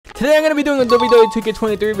Today I'm going to be doing a WWE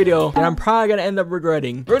 2K23 video that I'm probably going to end up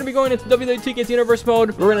regretting. We're going to be going into WWE 2K's Universe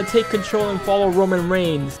mode. We're going to take control and follow Roman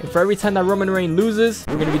Reigns. And for every time that Roman Reigns loses,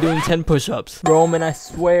 we're going to be doing 10 push-ups. Roman, I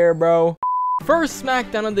swear, bro. First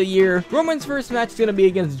SmackDown of the year. Roman's first match is going to be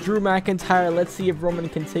against Drew McIntyre. Let's see if Roman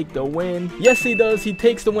can take the win. Yes, he does. He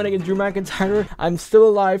takes the win against Drew McIntyre. I'm still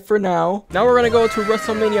alive for now. Now we're going to go to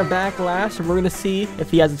WrestleMania Backlash, and we're going to see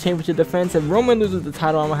if he has a championship defense. If Roman loses the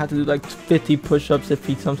title, I'm going to have to do like 50 push-ups if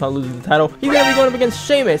he somehow loses the title. He's going to be going up against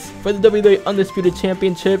Sheamus for the WWE Undisputed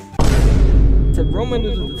Championship. If Roman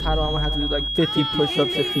loses the title, I'm going to have to do like 50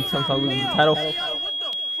 push-ups if he somehow loses the title.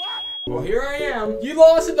 Well, here I am. You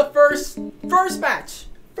lost in the first match.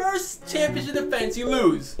 First championship defense, you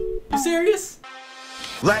lose. You serious?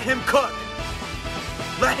 Let him cook.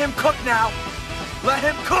 Let him cook now. Let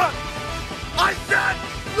him cook. I said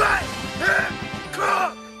let him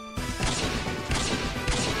cook.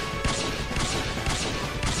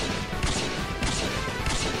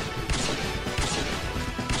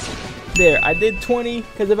 There, I did 20,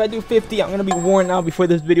 because if I do 50, I'm going to be worn out before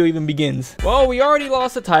this video even begins. Well, we already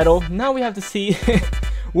lost the title. Now we have to see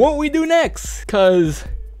what we do next, because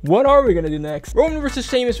what are we going to do next? Roman versus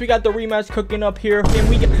Sheamus, we got the rematch cooking up here, and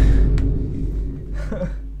we got...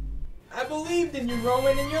 I believed in you,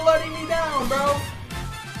 Roman, and you're letting me down, bro.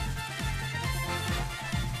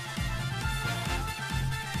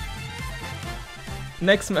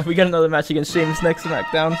 Next match, we got another match against Sheamus next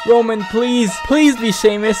SmackDown. Roman, please be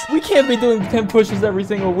Sheamus. We can't be doing 10 pushes every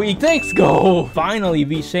single week. Thanks, go. Finally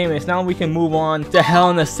beat Sheamus. Now we can move on to Hell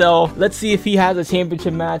in a Cell. Let's see if he has a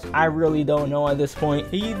championship match. I really don't know at this point.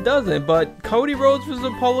 He doesn't, but Cody Rhodes versus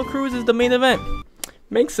Apollo Crews is the main event.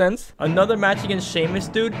 Makes sense. Another match against Sheamus,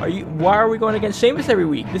 dude. Why are we going against Sheamus every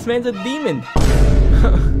week? This man's a demon.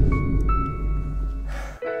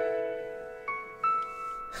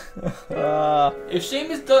 If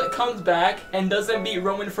Sheamus comes back and doesn't beat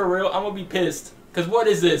Roman for real, I'm gonna be pissed. Cause what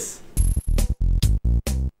is this?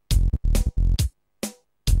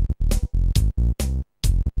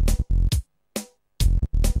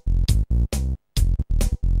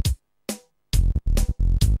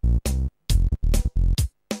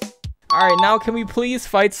 Alright, now can we please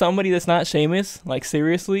fight somebody that's not Sheamus? Like,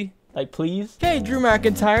 seriously? Like, please? Okay, Drew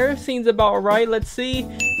McIntyre. Seems about right. Let's see.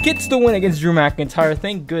 Gets the win against Drew McIntyre.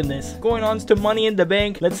 Thank goodness. Going on to Money in the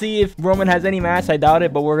Bank. Let's see if Roman has any match. I doubt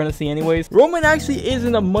it, but we're gonna see anyways. Roman actually is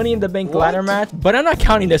in a Money in the Bank ladder match, but I'm not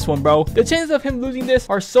counting this one, bro. The chances of him losing this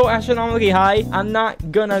are so astronomically high. I'm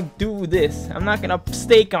not gonna do this. I'm not gonna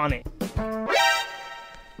stake on it.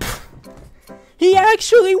 He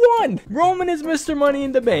actually won! Roman is Mr. Money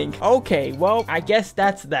in the Bank. Okay, well, I guess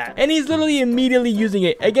that's that. And he's literally immediately using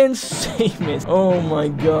it against Sheamus. Oh my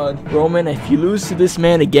god. Roman, if you lose to this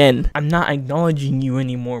man again, I'm not acknowledging you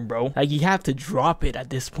anymore, bro. Like, you have to drop it at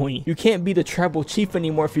this point. You can't be the tribal chief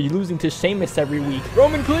anymore if you're losing to Sheamus every week.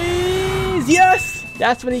 Roman, please! Yes!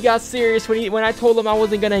 That's when he got serious. When I told him I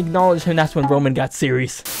wasn't gonna acknowledge him, that's when Roman got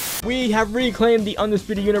serious. We have reclaimed the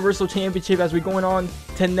Undisputed Universal Championship as we're going on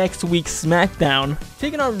to next week's SmackDown.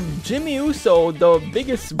 Taking on Jimmy Uso, the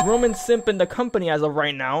biggest Roman simp in the company as of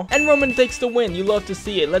right now. And Roman takes the win. You love to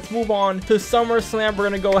see it. Let's move on to SummerSlam. We're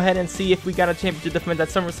going to go ahead and see if we got a championship defense at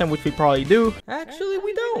SummerSlam, which we probably do. Actually,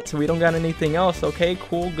 we don't. So we don't got anything else. Okay,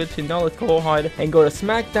 cool. Good to know. Let's go ahead and go to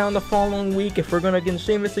SmackDown the following week. If we're going to get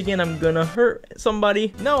Sheamus again, I'm going to hurt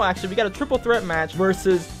somebody. No, actually, we got a triple threat match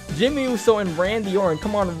versus Jimmy Uso and Randy Orton.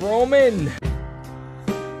 Come on, Roman.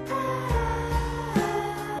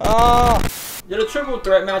 Did a triple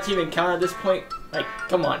threat match even count at this point? Like,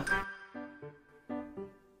 come on.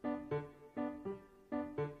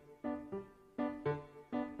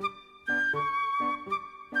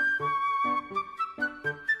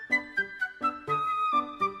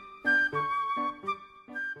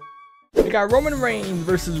 We got Roman Reigns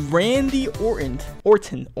versus Randy Orton.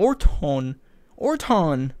 Anyway,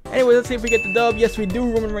 let's see if we get the dub. Yes, we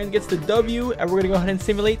do. Roman Reigns gets the W, and we're gonna go ahead and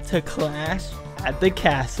simulate to Clash at the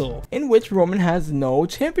Castle, in which Roman has no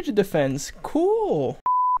championship defense. Cool.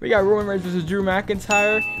 We got Roman Reigns versus Drew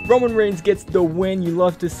McIntyre. Roman Reigns gets the win. You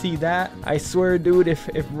love to see that. I swear, dude,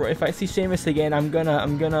 if I see Sheamus again, I'm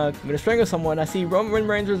gonna strangle someone. I see Roman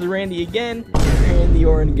Reigns versus Randy again. Randy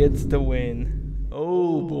Orton gets the win.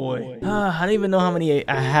 Oh boy. I don't even know how many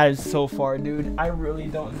I had so far, dude. I really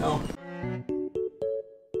don't know.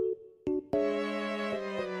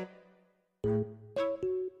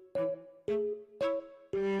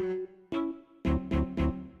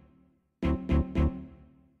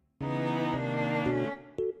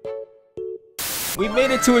 We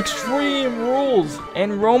made it to Extreme Rules.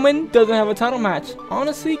 And Roman doesn't have a title match.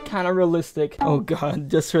 Honestly, kind of realistic. Oh god,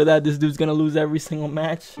 just for that, this dude's gonna lose every single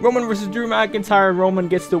match. Roman versus Drew McIntyre. Roman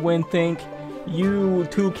gets the win, think. You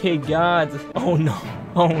 2K gods. Oh no.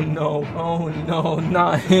 Oh no. Oh no.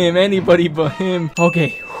 Not him. Anybody but him.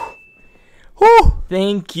 Okay. Whew.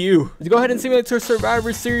 Thank you. Let's go ahead and simulate to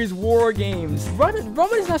Survivor Series War Games.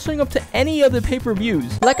 Roman is not showing up to any of the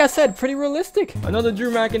pay-per-views. Like I said, pretty realistic. Another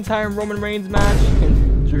Drew McIntyre and Roman Reigns match.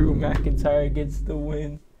 And Drew McIntyre gets the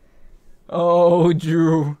win. Oh,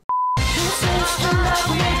 Drew.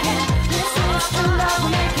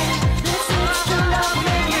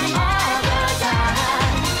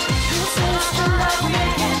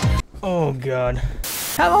 Oh god.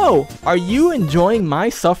 Hello! Are you enjoying my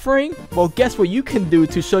suffering? Well, guess what you can do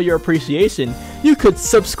to show your appreciation? You could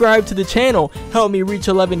subscribe to the channel, help me reach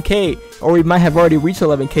 11K, or we might have already reached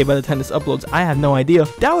 11K by the time this uploads. I have no idea.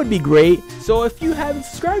 That would be great. So if you haven't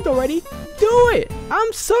subscribed already, do it!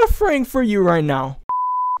 I'm suffering for you right now.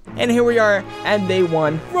 And here we are at day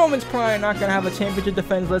 1. Roman's probably not gonna have a championship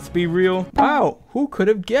defense, let's be real. Wow, who could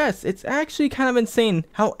have guessed? It's actually kind of insane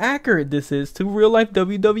how accurate this is to real life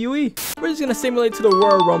WWE. We're just gonna simulate to the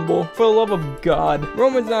Royal Rumble. For the love of God.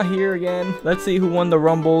 Roman's not here again. Let's see who won the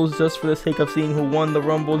Rumbles, just for the sake of seeing who won the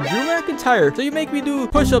Rumble. Drew McIntyre. So you make me do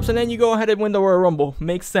push-ups and then you go ahead and win the Royal Rumble.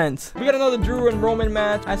 Makes sense. We got another Drew and Roman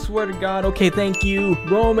match. I swear to God. Okay, thank you.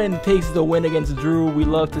 Roman takes the win against Drew. We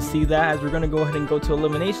love to see that, as we're gonna go ahead and go to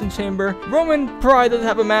Elimination Chamber. Roman probably doesn't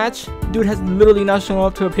have a match. Dude has literally not shown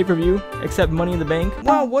up to a pay-per-view except Money in the Bank.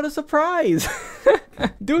 Wow, what a surprise.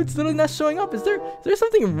 Dude's literally not showing up. Is there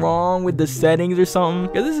something wrong with the settings or something?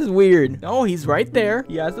 Because this is weird. Oh, he's right there.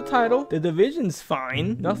 He has the title. The division's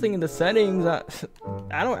fine. Nothing in the settings.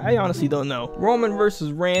 I honestly don't know. Roman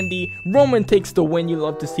versus Randy. Roman takes the win. You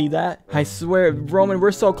love to see that. I swear, Roman,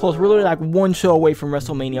 we're so close. We're literally like one show away from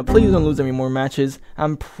WrestleMania. Please don't lose any more matches.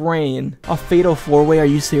 I'm praying. A fatal 4-way? Are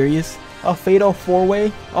you serious? A fatal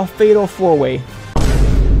 4-way? A fatal 4-way.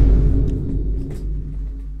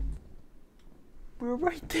 We're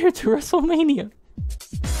right there to WrestleMania.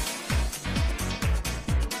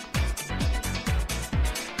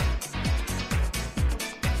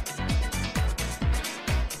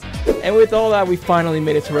 And with all that, we finally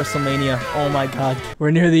made it to WrestleMania. Oh my god,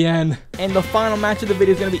 we're near the end. And the final match of the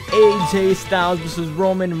video is going to be AJ Styles versus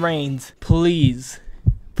Roman Reigns. Please,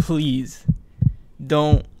 please,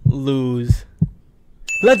 don't lose.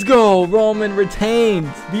 Let's go! Roman retains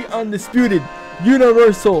the undisputed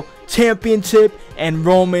Universal Championship and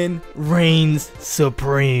Roman reigns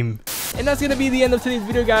supreme. And that's gonna be the end of today's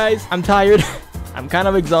video, guys. I'm tired. I'm kind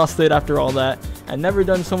of exhausted after all that. I've never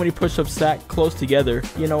done so many push-ups stacked close together.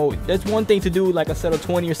 You know, that's one thing to do like a set of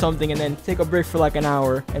 20 or something and then take a break for like an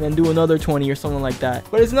hour and then do another 20 or something like that.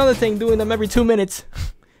 But it's another thing doing them every 2 minutes.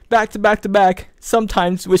 Back to back to back,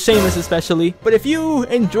 sometimes with Sheamus especially. But if you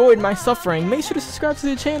enjoyed my suffering, make sure to subscribe to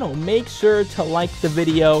the channel. Make sure to like the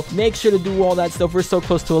video. Make sure to do all that stuff. We're so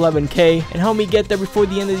close to 11K. And help me get there before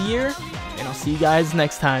the end of the year. And I'll see you guys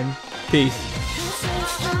next time. Peace. This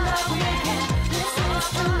is the love making.